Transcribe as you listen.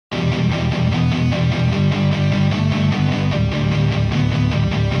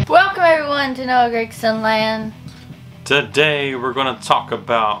Welcome to Noah Gregson Land. Today we're going to talk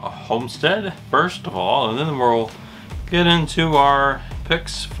about Homestead first of all, and then we'll get into our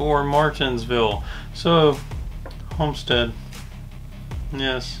picks for Martinsville. So, Homestead,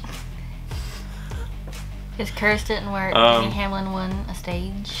 yes. His curse didn't work. Denny Hamlin won a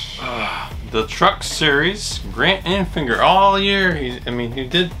stage. The Truck Series, Grant Enfinger, all year. He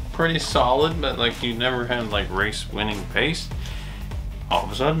did pretty solid, but like he never had like race winning pace. All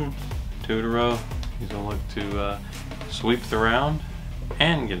of a sudden, 2 in a row, he's gonna look to sweep the round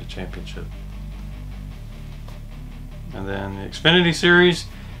and get a championship. And then the Xfinity Series,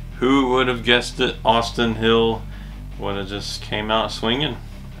 who would have guessed it? Austin Hill would have just came out swinging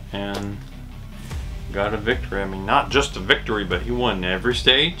and got a victory. I mean, not just a victory, but he won every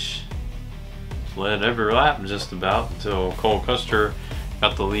stage, led every lap just about until Cole Custer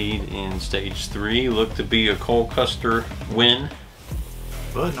got the lead in stage 3. Looked to be a Cole Custer win,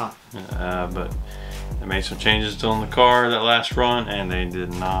 but not. But they made some changes on the car that last run, and they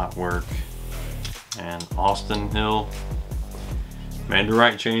did not work. And Austin Hill made the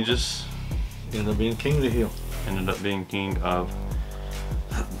right changes. Ended up being king of the hill. Ended up being king of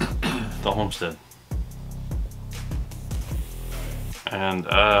the Homestead. And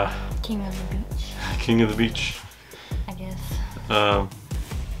King of the beach. King of the beach, I guess.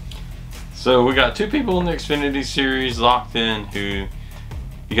 So we got 2 people in the Xfinity Series locked in. Who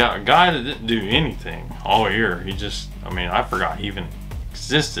you got? A guy that didn't do anything all year. He just, I forgot he even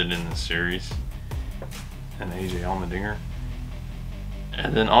existed in this series. And AJ Allmendinger.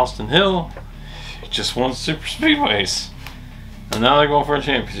 And then Austin Hill, he just won super speedways, and now they're going for a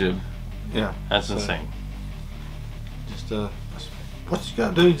championship. Yeah, that's insane. Just what you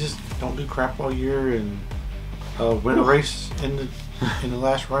gotta do, just don't do crap all year and win a race in the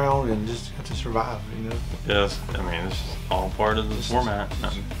last round and just have to survive, you know. Yes, it's all part of the format.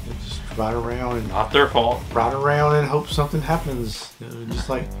 Just ride around and not their fault. Ride around and hope something happens. You know, just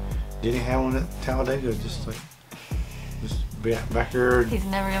like Denny Hamlin at Talladega, just be back there. He's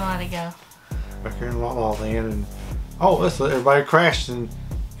never gonna let it go. Back here in La La Land, and let's let everybody crash, and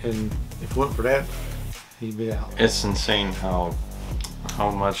if it wasn't for that, he'd be out. It's insane how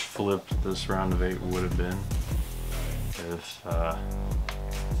much flipped this round of 8 would have been if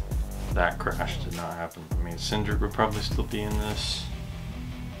that crash did not happen. Cindric would probably still be in this.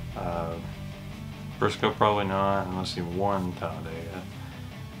 Briscoe probably not, unless he won Talladega.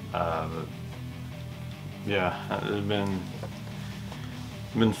 But yeah, it had been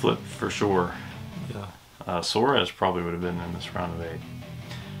flipped for sure. Yeah. Suarez probably would have been in this round of 8.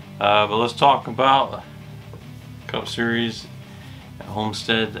 But let's talk about Cup Series at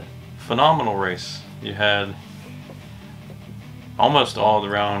Homestead. Phenomenal race. You had almost all the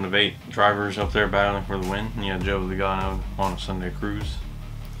round of 8 drivers up there battling for the win. And you had Joe Logano on a Sunday cruise.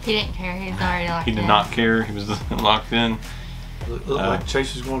 He didn't care. He was already locked in. He did not care. He was locked in. Looked like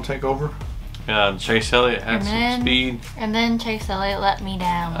Chase was going to take over. Yeah, Chase Elliott had some speed. And then Chase Elliott let me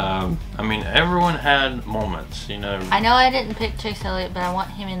down. Everyone had moments, you know. I know I didn't pick Chase Elliott, but I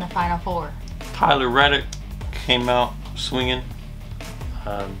want him in the Final 4. Tyler Reddick came out swinging.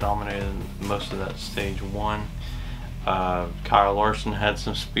 Dominated most of that stage 1. Kyle Larson had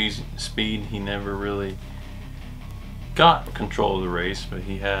some speed. He never really got control of the race, but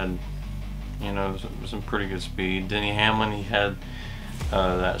he had, some pretty good speed. Denny Hamlin, he had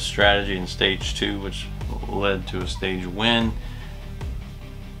that strategy in stage 2, which led to a stage win.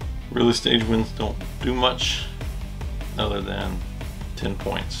 Really, stage wins don't do much other than 10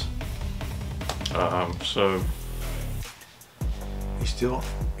 points. So he's still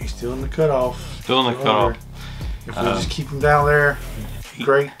in the cutoff. Still in the cutoff. If we just keep him down there,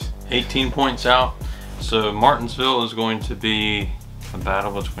 great. 18 points out. So Martinsville is going to be a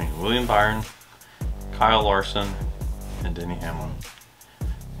battle between William Byron, Kyle Larson, and Denny Hamlin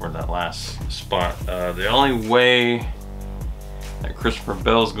for that last spot. The only way that Christopher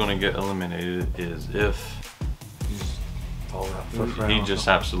Bell is going to get eliminated is if he just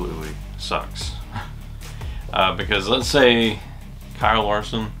absolutely sucks. Because let's say Kyle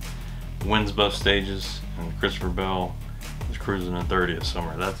Larson wins both stages and Christopher Bell is cruising in 30th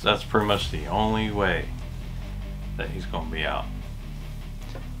somewhere. That's pretty much the only way that he's going to be out.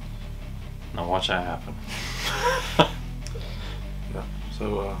 Now watch that happen. Yeah.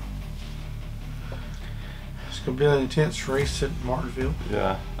 So it's going to be an intense race at Martinsville.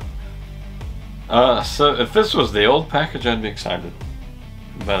 Yeah. So if this was the old package, I'd be excited.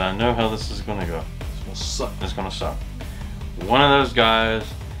 But I know how this is going to go. It's going to suck. It's going to suck. One of those guys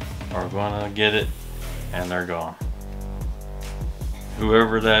are going to get it, and they're gone.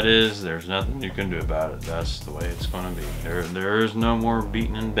 Whoever that is, there's nothing you can do about it. That's the way it's going to be. There is no more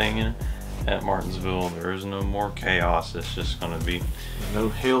beating and banging. at Martinsville. There is no more chaos. It's just going to be no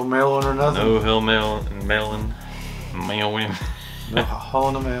hill mailing or nothing. No hill mailing. No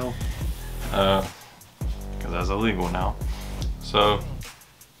hauling the mail. Because that's illegal now. So,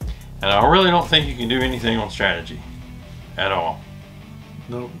 and I really don't think you can do anything on strategy at all.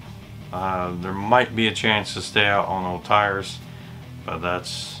 Nope. There might be a chance to stay out on old tires, but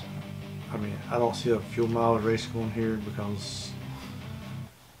that's... I mean, I don't see a fuel mileage race going here because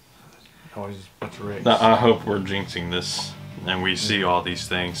always a bunch of wrecks. I hope we're jinxing this and we see all these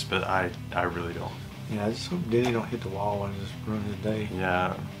things, but I really don't. Yeah, I just hope Denny don't hit the wall and just ruin his day.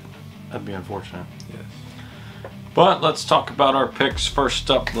 Yeah, that'd be unfortunate. Yes. But let's talk about our picks.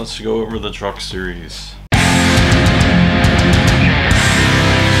 First up, let's go over the Truck Series.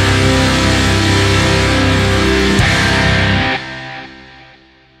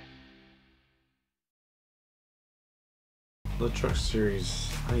 The Truck Series.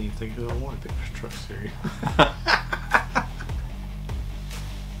 I didn't even think who I wanted to pick for Truck Series.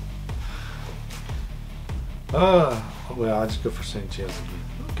 Well, I just go for Sanchez again.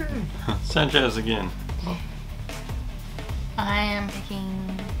 Okay. Sanchez again. I am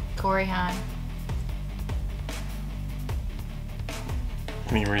picking Corey Hahn.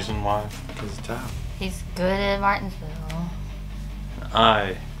 Any reason why? Because of time. He's good at Martinsville.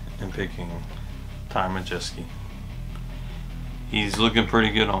 I am picking Ty Majeski. He's looking pretty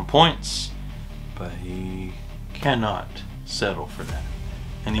good on points, but he cannot settle for that.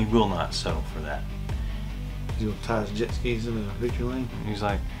 And he will not settle for that. He's going to tie his jet skis in the victory lane. He's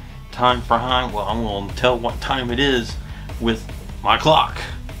like, time for Hahn? Well, I'm going to tell what time it is with my clock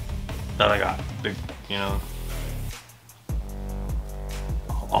that I got. Big, you know.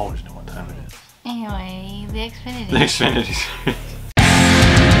 I'll always know what time it is. Anyway, the Xfinity. The Xfinity.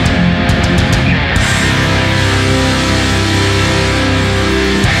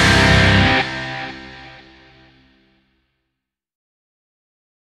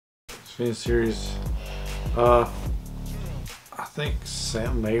 Xfinity Series. I think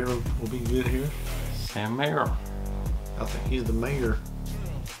Sam Mayer will be good here. Sam Mayer. I think he's the mayor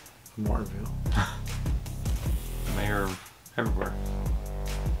of Martinsville. Mayor of everywhere.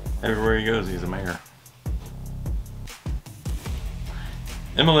 Everywhere he goes, he's a mayor.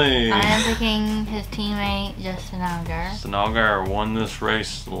 Emily. I am picking his teammate Justin Allgaier. Justin Allgaier won this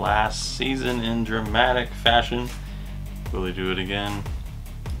race last season in dramatic fashion. Will he do it again?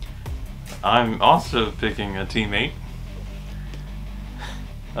 I'm also picking a teammate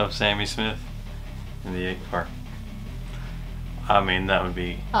of Sammy Smith in the 8 car. I mean, that would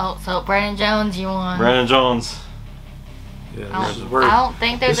be... Oh, so Brandon Jones, you won. Brandon Jones. Yeah, I don't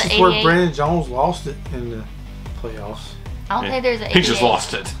think there's an 88. This is where Brandon Jones lost it in the playoffs. I don't think there's an 88. He just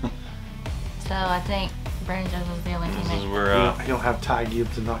lost it. So I think Brandon Jones was the only This is teammate. where... He'll have Ty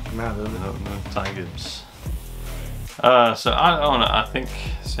Gibbs to knock him out of it. No Ty Gibbs. So I don't know. I think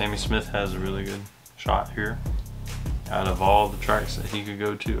Sammy Smith has a really good shot here. Out of all the tracks that he could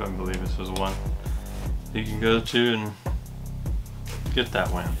go to, I believe this was one he can go to and get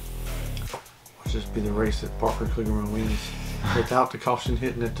that win. Watch this be the race that Parker Kligerman wins without the caution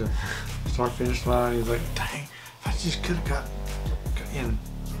hitting at the start-finish line. He's like, dang, if I just could have got in.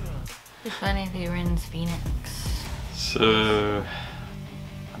 It's funny if he wins Phoenix. So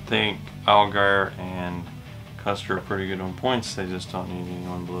I think Allgaier and Custer are pretty good on points. They just don't need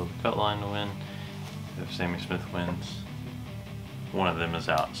anyone below the cut line to win. If Sammy Smith wins, one of them is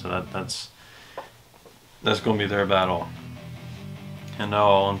out. So that's going to be their battle. And now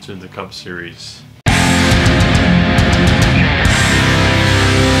on to the Cup Series.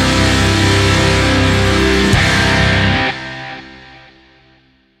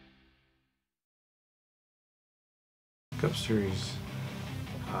 Cup Series.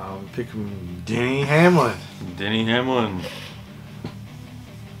 Pick him, Denny Hamlin. Denny Hamlin.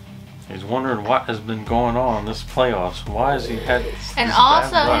 He's wondering what has been going on this playoffs. Why has he had? And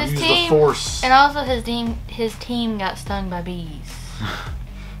also his Use team. the force. And also his team got stung by bees.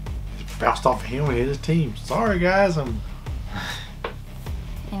 Just bounced off of him and hit his team. Sorry guys, Anyway,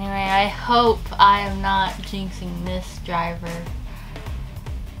 I hope I am not jinxing this driver.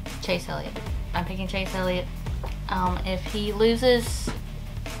 Chase Elliott. I'm picking Chase Elliott. If he loses,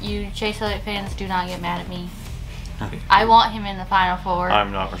 you Chase Elliott fans do not get mad at me. I want him in the Final Four.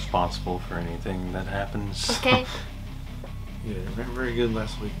 I'm not responsible for anything that happens. Okay. Yeah, they were very good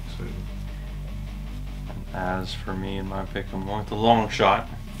last week. So. As for me and my pick, I'm going with the long shot,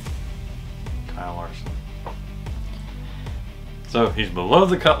 Kyle Larson. So he's below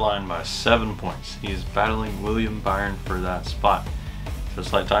the cut line by 7 points. He is battling William Byron for that spot.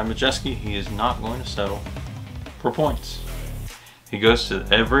 Just like Ty Majeski, he is not going to settle for points. He goes to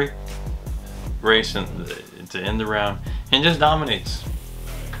every race and to end the round and just dominates.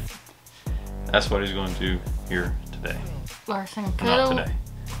 That's what he's going to do here today. Larson Not could today.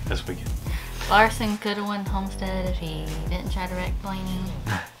 This weekend. Larson could have won Homestead if he didn't try to wreck Blaney.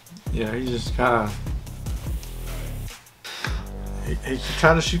 Yeah, he just kind of he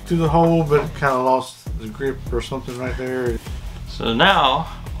tried to shoot through the hole, but kind of lost the grip or something right there. So now,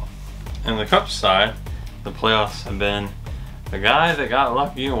 in the Cup side, the playoffs have been a guy that got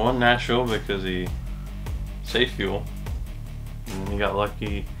lucky and won Nashville because he saved fuel, and then he got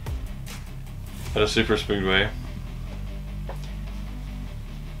lucky at a super speedway.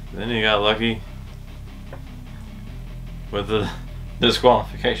 Then he got lucky with the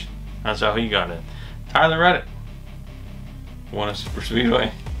disqualification. That's how he got it. Tyler Reddick won a super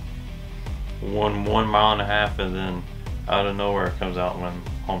speedway, won 1.5 miles, and then out of nowhere comes out and won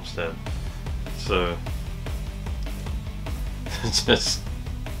Homestead. So it's just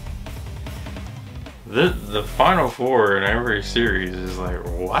the final four in every series is like,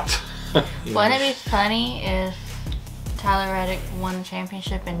 what? Wouldn't it be funny if Tyler Reddick won the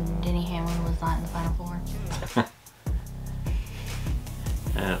championship and Denny Hamlin was not in the final four?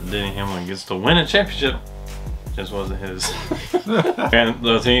 And Denny Hamlin gets to win a championship. Just wasn't his. And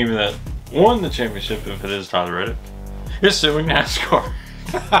the team that won the championship, if it is Tyler Reddick, is suing NASCAR.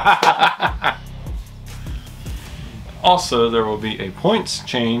 Also, there will be a points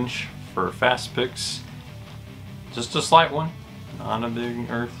change for fast picks. Just a slight one, not a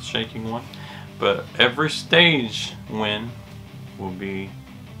big earth-shaking one. But every stage win will be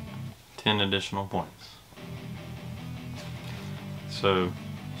 10 additional points. So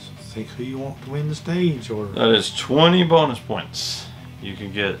think who you want to win the stage, or that is 20 bonus points you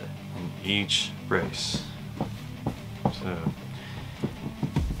can get in each race. So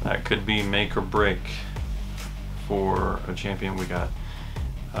that could be make or break for a champion. We got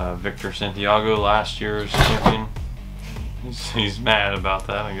Victor Santiago, last year's champion. He's mad about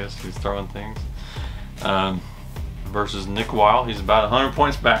that. I guess he's throwing things. Versus Nick Weil. He's about 100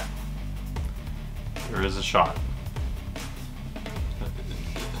 points back. There is a shot.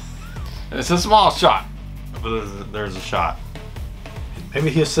 It's a small shot, but there's a shot. maybe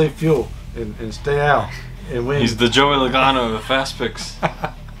he'll save fuel and stay out and win. He's the Joey Logano of fast picks.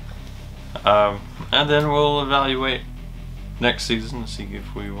 And then we'll evaluate next season to see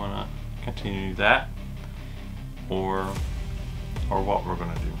if we want to continue that or what we're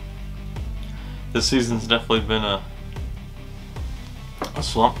going to do. This season's definitely been a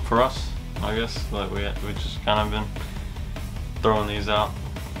slump for us, I guess. Like we just kind of been throwing these out.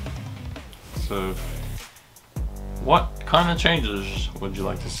 So what kind of changes would you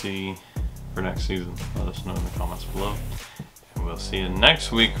like to see for next season? Let us know in the comments below. And we'll see you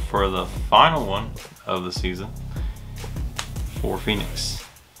next week for the final one of the season for Phoenix.